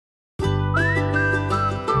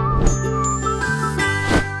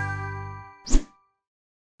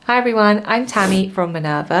Hi everyone, I'm Tammy from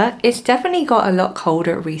Minerva. It's definitely got a lot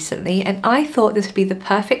colder recently and I thought this would be the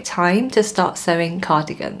perfect time to start sewing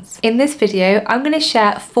cardigans. In this video, I'm going to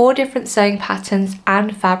share 4 different sewing patterns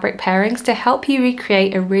and fabric pairings to help you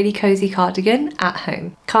recreate a really cozy cardigan at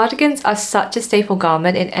home. Cardigans are such a staple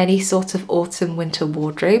garment in any sort of autumn winter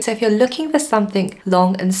wardrobe, so if you're looking for something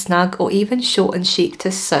long and snug or even short and chic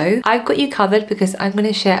to sew, I've got you covered because I'm going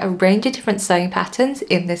to share a range of different sewing patterns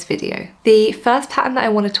in this video. The first pattern that I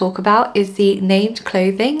want to talk about is the named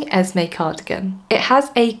clothing Esme cardigan. It has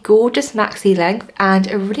a gorgeous maxi length and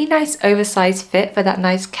a really nice oversized fit for that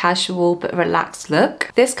nice casual but relaxed look.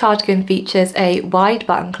 This cardigan features a wide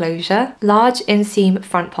button closure, large inseam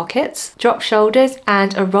front pockets, drop shoulders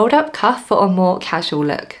and a rolled up cuff for a more casual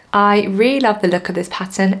look. I really love the look of this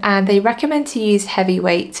pattern and they recommend to use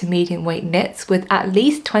heavyweight to medium weight knits with at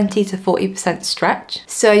least 20 to 40% stretch.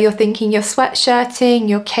 So you're thinking your sweatshirting,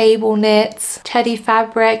 your cable knits, teddy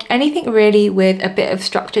fabric, anything really with a bit of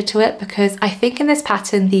structure to it, because I think in this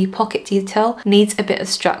pattern the pocket detail needs a bit of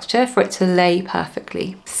structure for it to lay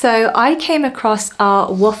perfectly. So I came across our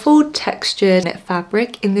waffled textured knit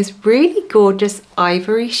fabric in this really gorgeous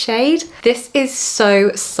ivory shade. This is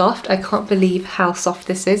so soft, I can't believe how soft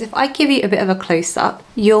this is. If I give you a bit of a close-up,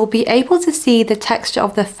 you'll be able to see the texture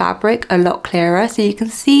of the fabric a lot clearer, so you can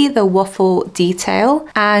see the waffle detail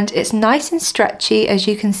and it's nice and stretchy as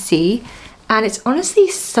you can see. And it's honestly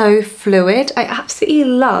so fluid. I absolutely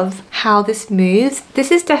love how this moves.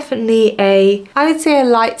 This is definitely I would say a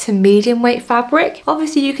light to medium weight fabric.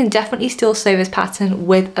 Obviously you can definitely still sew this pattern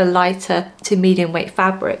with a lighter to medium weight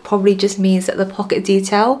fabric. Probably just means that the pocket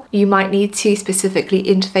detail, you might need to specifically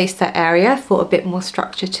interface that area for a bit more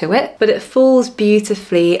structure to it. But it falls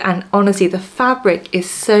beautifully and honestly the fabric is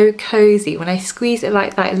so cozy. When I squeeze it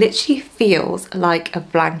like that, it literally feels like a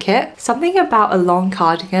blanket. Something about a long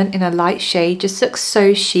cardigan in a light shade just looks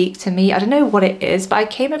so chic to me. I don't know what it is, but I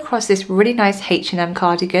came across this really nice H&M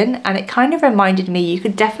cardigan and it kind of reminded me you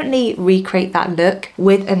could definitely recreate that look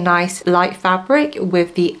with a nice light fabric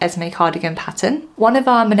with the Esme cardigan pattern. One of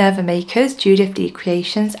our Minerva makers, Judith D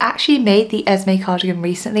Creations, actually made the Esme cardigan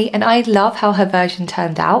recently and I love how her version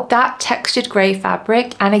turned out. That textured grey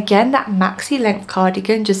fabric and again that maxi length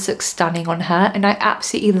cardigan just looks stunning on her and I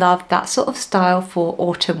absolutely love that sort of style for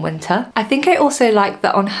autumn winter. I think I also like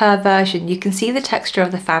that on her version you can see the texture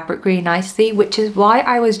of the fabric really nicely, which is why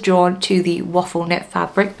I was drawn to the waffle knit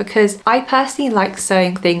fabric, because I personally like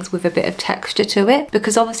sewing things with a bit of texture to it,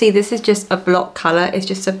 because obviously this is just a block colour, it's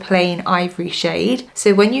just a plain ivory shade.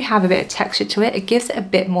 So when you have a bit of texture to it, it gives it a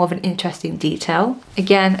bit more of an interesting detail.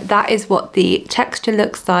 Again, that is what the texture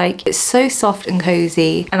looks like. It's so soft and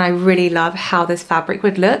cozy and I really love how this fabric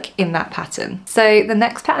would look in that pattern. So the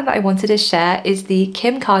next pattern that I wanted to share is the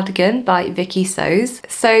Kim cardigan by Vicky Sews.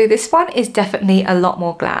 So this one is definitely a lot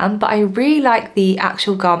more glam, but I really like the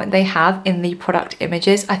actual garment they have in the product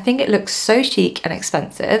images. I think it looks so chic and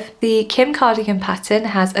expensive. The Kim cardigan pattern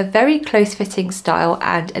has a very close fitting style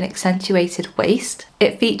and an accentuated waist.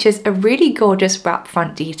 It features a really gorgeous wrap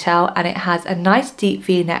front detail and it has a nice deep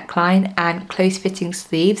V neckline and close fitting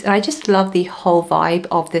sleeves, and I just love the whole vibe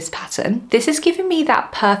of this pattern. This is giving me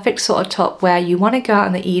that perfect sort of top where you want to go out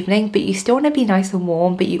in the evening but you still want to be nice and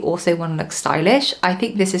warm but you also want to look stylish. I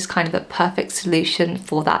think this is kind of the perfect solution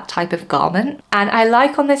for that type of garment. And I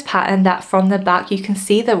like on this pattern that from the back you can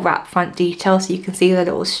see the wrap front detail, so you can see the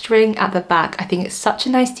little string at the back. I think it's such a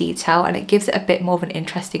nice detail and it gives it a bit more of an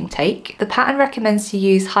interesting take. The pattern recommends to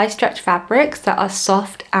use high stretch fabrics that are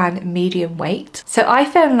soft and medium weight. So I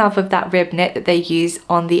fell in love with that rib knit that they use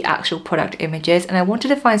on the actual product images and I wanted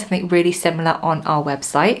to find something really similar on our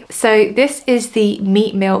website. So this is the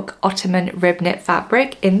Meat Milk Ottoman rib knit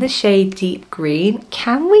fabric in the shade deep green.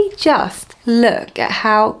 Can we just look at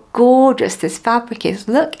how gorgeous this fabric is?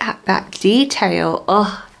 Look at that detail.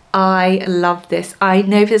 Oh, I love this. I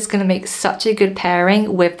know this is going to make such a good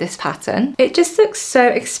pairing with this pattern. It just looks so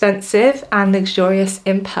expensive and luxurious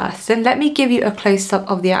in person. Let me give you a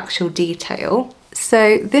close-up of the actual detail.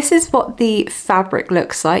 So this is what the fabric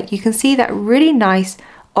looks like. You can see that really nice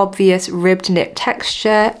obvious ribbed knit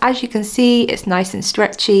texture. As you can see, it's nice and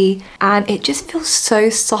stretchy and it just feels so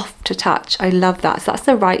soft to touch. I love that. So that's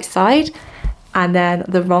the right side. and then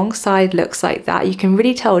the wrong side looks like that. You can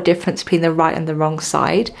really tell a difference between the right and the wrong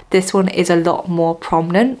side. This one is a lot more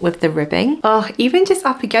prominent with the ribbing. Oh, even just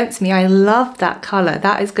up against me, I love that colour.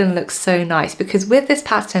 That is going to look so nice, because with this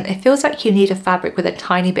pattern, it feels like you need a fabric with a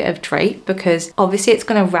tiny bit of drape, because obviously it's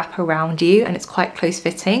going to wrap around you and it's quite close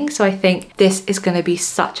fitting. So I think this is going to be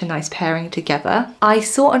such a nice pairing together. I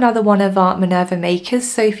saw another one of our Minerva makers,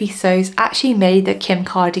 Sophie Sews, actually made the Kim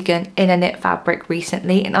cardigan in a knit fabric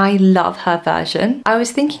recently, and I love her version version. I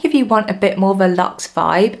was thinking if you want a bit more of a luxe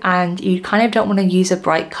vibe and you kind of don't want to use a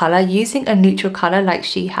bright colour, using a neutral colour like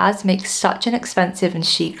she has makes such an expensive and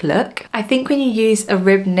chic look. I think when you use a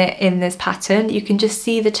rib knit in this pattern, you can just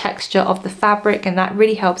see the texture of the fabric, and that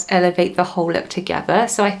really helps elevate the whole look together.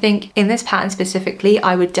 So I think in this pattern specifically,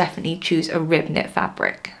 I would definitely choose a rib knit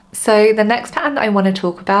fabric. So the next pattern that I want to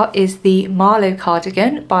talk about is the Marlowe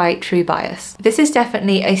cardigan by True Bias. This is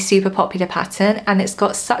definitely a super popular pattern, and it's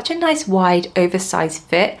got such a nice wide oversized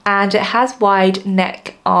fit, and it has wide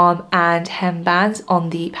neck, arm and hem bands on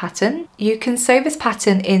the pattern. You can sew this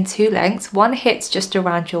pattern in two lengths. One hits just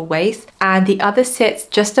around your waist and the other sits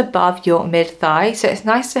just above your mid thigh, so it's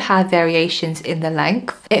nice to have variations in the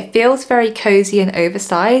length. It feels very cozy and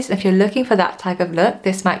oversized. If you're looking for that type of look,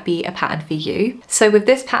 this might be a pattern for you. So with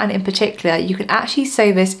this pattern in particular, you can actually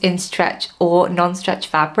sew this in stretch or non-stretch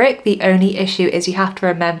fabric. The only issue is you have to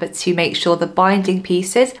remember to make sure the binding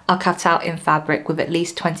pieces are cut out in fabric with at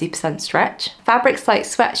least 20% stretch. Fabrics like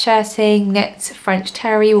sweatshirting, knits, French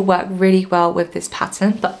terry will work really well with this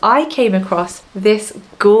pattern, but I came across this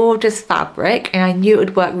gorgeous fabric and I knew it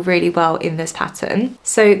would work really well in this pattern.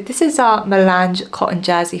 So this is our melange cotton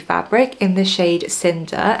jersey fabric in the shade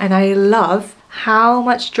Cinder, and I love how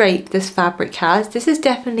much drape this fabric has. This is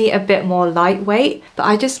definitely a bit more lightweight, but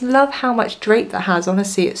I just love how much drape that has.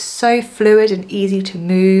 Honestly, it's so fluid and easy to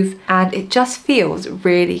move, and it just feels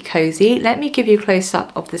really cozy. Let me give you a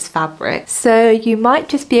close-up of this fabric. So you might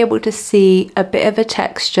just be able to see a bit of a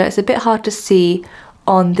texture. It's a bit hard to see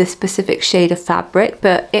on this specific shade of fabric,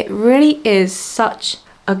 but it really is such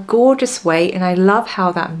a gorgeous weight, and I love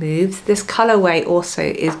how that moves. This colorway also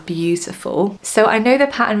is beautiful. So I know the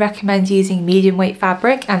pattern recommends using medium weight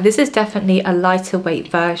fabric, and this is definitely a lighter weight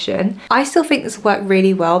version. I still think this will work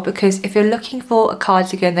really well because if you're looking for a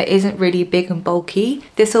cardigan that isn't really big and bulky,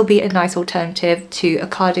 this will be a nice alternative to a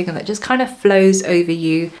cardigan that just kind of flows over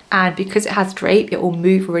you, and because it has drape, it will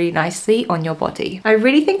move really nicely on your body. I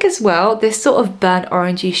really think as well, this sort of burnt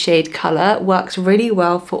orangey shade color works really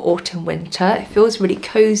well for autumn winter. It feels really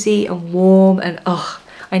cozy and warm, and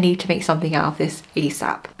I need to make something out of this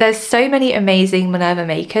ASAP. There's so many amazing Minerva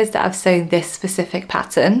makers that have sewn this specific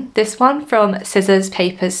pattern. This one from Scissors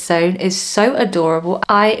Papers Sewn is so adorable.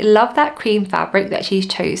 I love that cream fabric that she's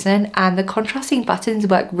chosen, and the contrasting buttons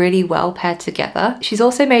work really well paired together. She's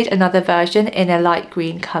also made another version in a light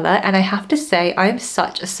green color, and I have to say I'm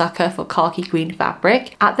such a sucker for khaki green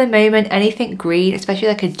fabric. At the moment, anything green, especially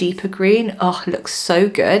like a deeper green, looks so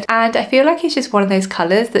good, and I feel like it's just one of those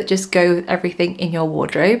colors that just go with everything in your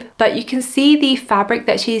wardrobe. But you can see the fabric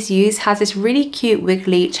that she's used has this really cute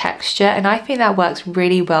wiggly texture, and I think that works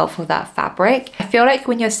really well for that fabric. I feel like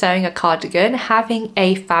when you're sewing a cardigan, having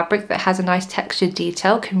a fabric that has a nice textured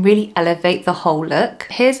detail can really elevate the whole look.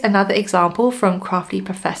 Here's another example from Crafty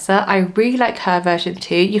Professor. I really like her version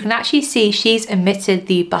too. You can actually see she's omitted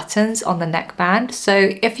the buttons on the neckband.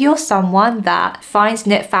 So if you're someone that finds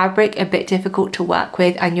knit fabric a bit difficult to work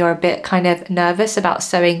with and you're a bit kind of nervous about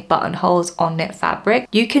sewing buttonholes on knit fabric,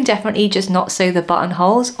 you can definitely just not sew the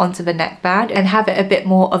buttonholes onto the neckband and have it a bit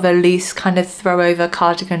more of a loose kind of throw over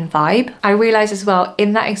cardigan vibe. I realized as well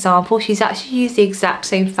in that example, she's actually used the exact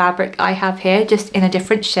same fabric I have here, just in a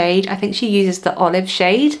different shade. I think she uses the olive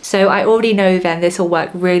shade. So I already know then this will work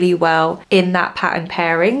really well in that pattern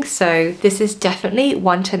pairing. So this is definitely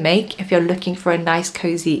one to make if you're looking for a nice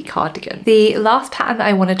cozy cardigan. The last pattern that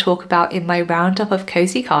I want to talk about in my roundup of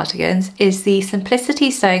cozy cardigans is the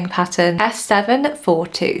Simplicity Sewing pattern S742.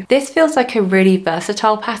 This feels like a really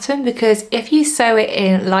versatile pattern because if you sew it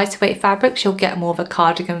in lighter weight fabrics, you'll get more of a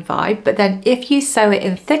cardigan vibe, but then if you sew it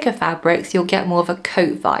in thicker fabrics, you'll get more of a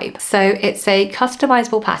coat vibe. So it's a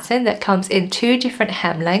customizable pattern that comes in two different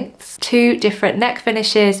hem lengths, two different neck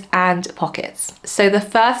finishes and pockets. So the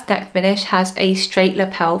first neck finish has a straight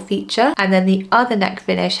lapel feature, and then the other neck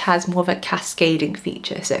finish has more of a cascading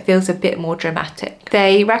feature, so it feels a bit more dramatic.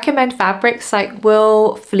 They recommend fabrics like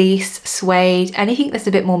wool, fleece, suede, anything that's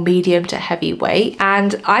a bit more medium to heavyweight,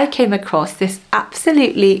 and I came across this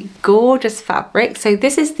absolutely gorgeous fabric. So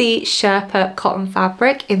this is the Sherpa cotton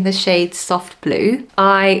fabric in the shade soft blue.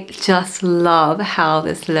 I just love how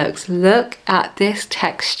this looks. Look at this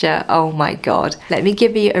texture, oh my god. Let me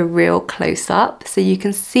give you a real close-up so you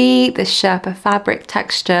can see the Sherpa fabric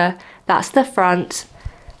texture. That's the front,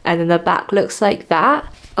 and then the back looks like that.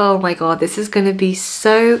 Oh my god, this is going to be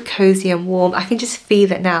so cozy and warm. I can just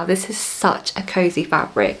feel it now. This is such a cozy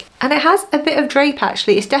fabric. And it has a bit of drape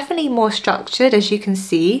actually. It's definitely more structured as you can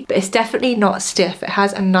see, but it's definitely not stiff. It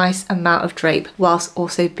has a nice amount of drape whilst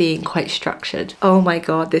also being quite structured. Oh my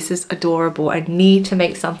god, this is adorable. I need to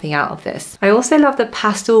make something out of this. I also love the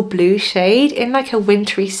pastel blue shade in like a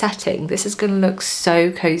wintry setting. This is going to look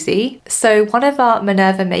so cozy. So one of our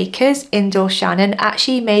Minerva makers, Indoor Shannon,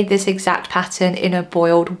 actually made this exact pattern in a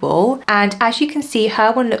boiled wool, and as you can see,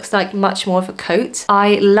 her one looks like much more of a coat.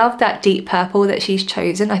 I love that deep purple that she's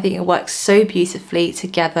chosen. I think it works so beautifully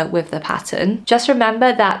together with the pattern. Just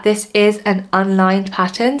remember that this is an unlined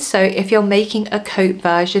pattern, so if you're making a coat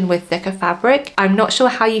version with thicker fabric, I'm not sure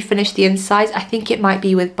how you finish the insides. I think it might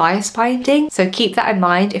be with bias binding, so keep that in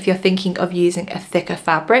mind if you're thinking of using a thicker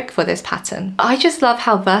fabric for this pattern. I just love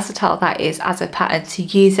how versatile that is as a pattern to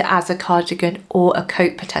use it as a cardigan or a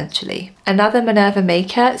coat potentially. Another Minerva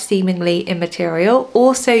maker, seemingly immaterial,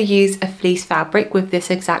 also used a fleece fabric with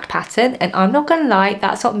this exact pattern, and I'm not gonna lie,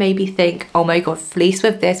 that's what made me think, oh my god, fleece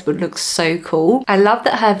with this would look so cool. I love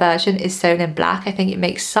that her version is sewn in black. I think it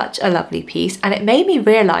makes such a lovely piece, and it made me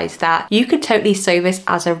realise that you could totally sew this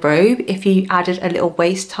as a robe if you added a little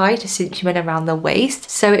waist tie to cinch you in around the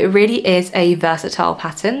waist, so it really is a versatile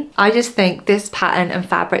pattern. I just think this pattern and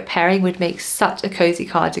fabric pairing would make such a cozy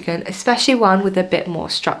cardigan, especially one with a bit more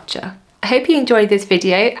structure. I hope you enjoyed this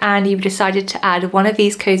video and you've decided to add one of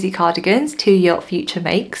these cozy cardigans to your future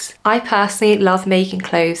makes. I personally love making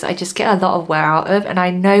clothes I just get a lot of wear out of, and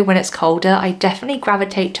I know when it's colder I definitely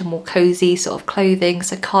gravitate to more cozy sort of clothing,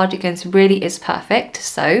 so cardigans really is perfect.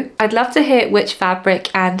 So I'd love to hear which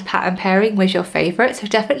fabric and pattern pairing was your favourite, so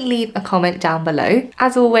definitely leave a comment down below.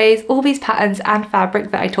 As always, all these patterns and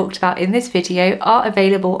fabric that I talked about in this video are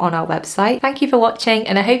available on our website. Thank you for watching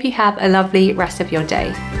and I hope you have a lovely rest of your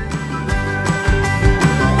day.